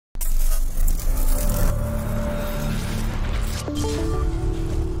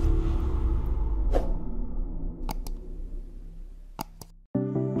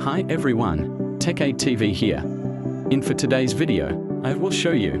Hi everyone, Tech8TV here. In for today's video, I will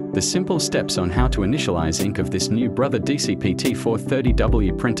show you the simple steps on how to initialize ink of this new Brother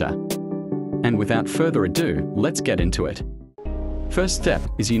DCP-T430W printer. And without further ado, let's get into it. First step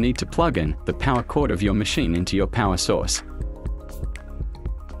is you need to plug in the power cord of your machine into your power source.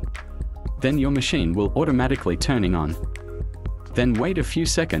 Then your machine will automatically turning on. Then wait a few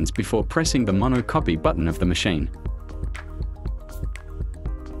seconds before pressing the mono copy button of the machine.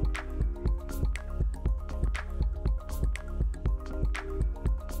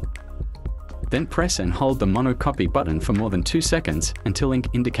 Then press and hold the mono copy button for more than 2 seconds until ink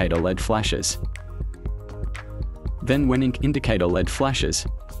indicator LED flashes. Then when ink indicator LED flashes,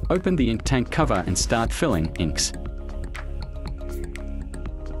 open the ink tank cover and start filling inks.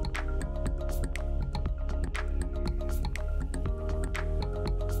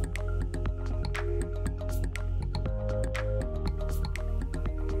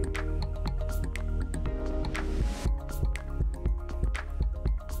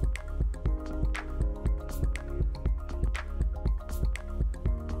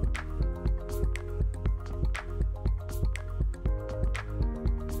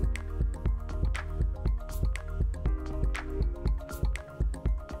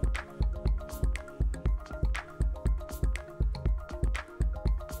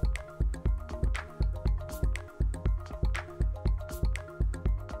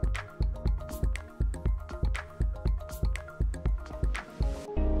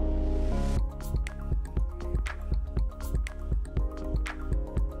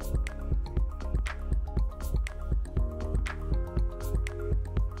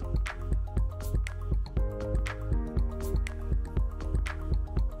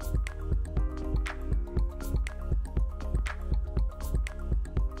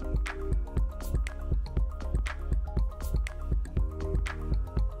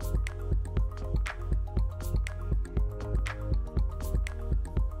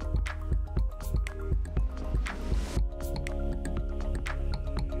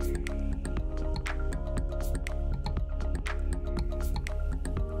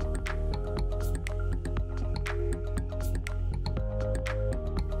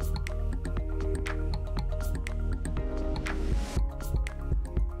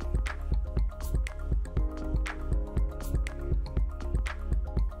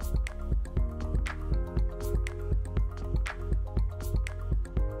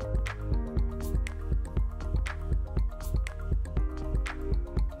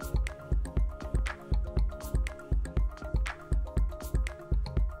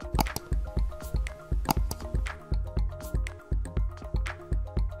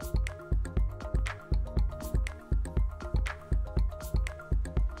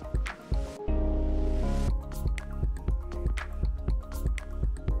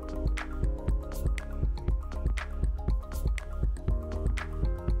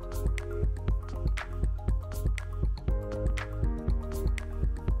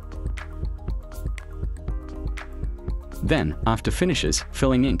 Then, after finishes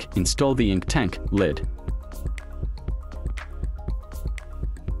filling ink, install the ink tank lid.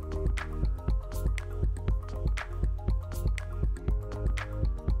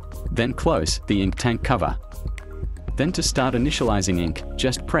 Then close the ink tank cover. Then to start initializing ink,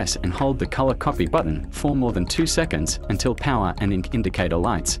 just press and hold the color copy button for more than 2 seconds until power and ink indicator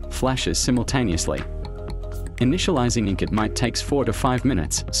lights flashes simultaneously. Initializing ink it might takes 4 to 5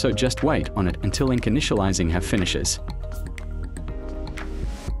 minutes, so just wait on it until ink initializing have finishes.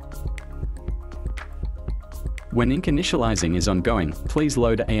 When ink initializing is ongoing, please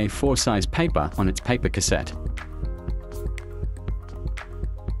load a A4 size paper on its paper cassette.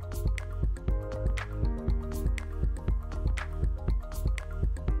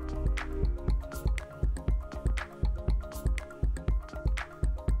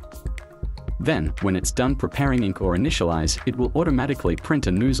 Then, when it's done preparing ink or initialize, it will automatically print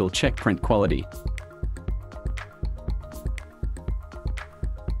a nozzle check print quality.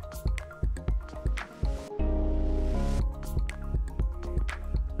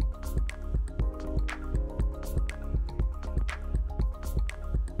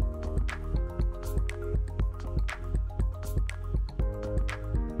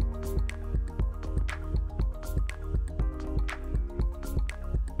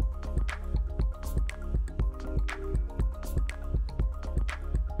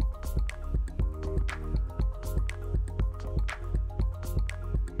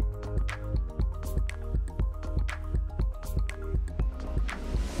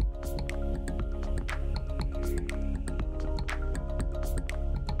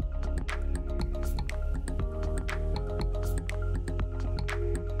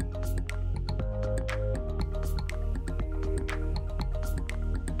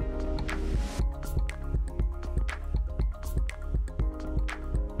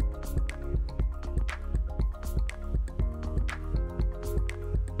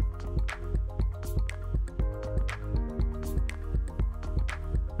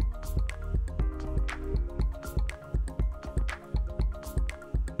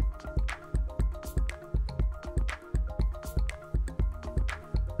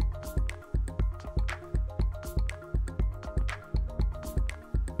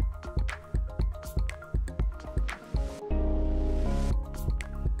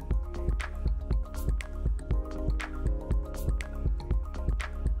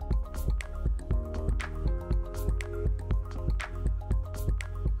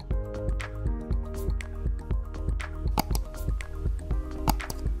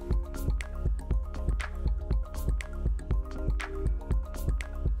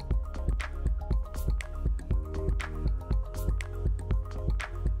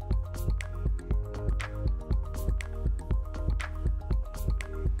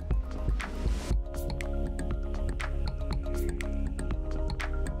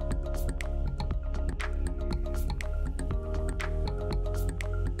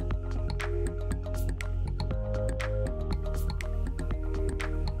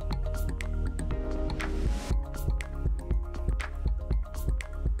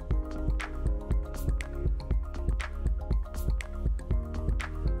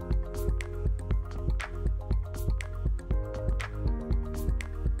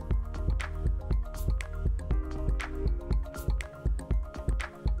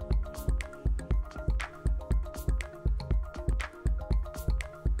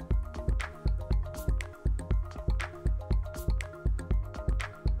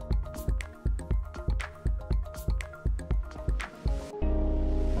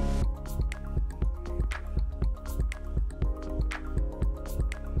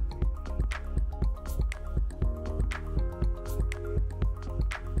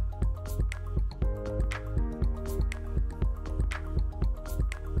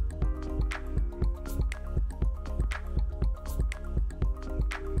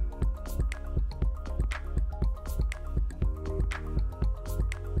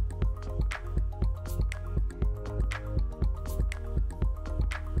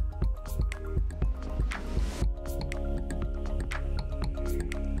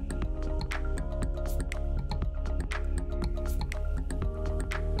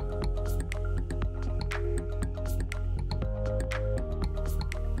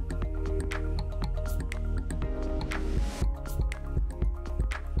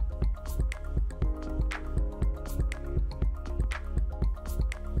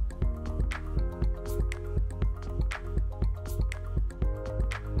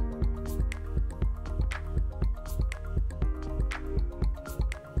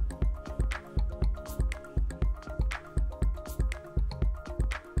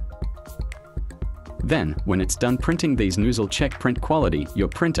 Then, when it's done printing these nozzle, check print quality. Your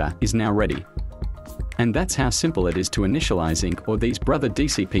printer is now ready. And that's how simple it is to initialize ink or these Brother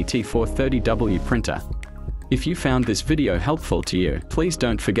DCP-T430W Printer. If you found this video helpful to you, please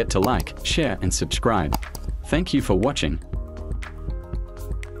don't forget to like, share and subscribe. Thank you for watching.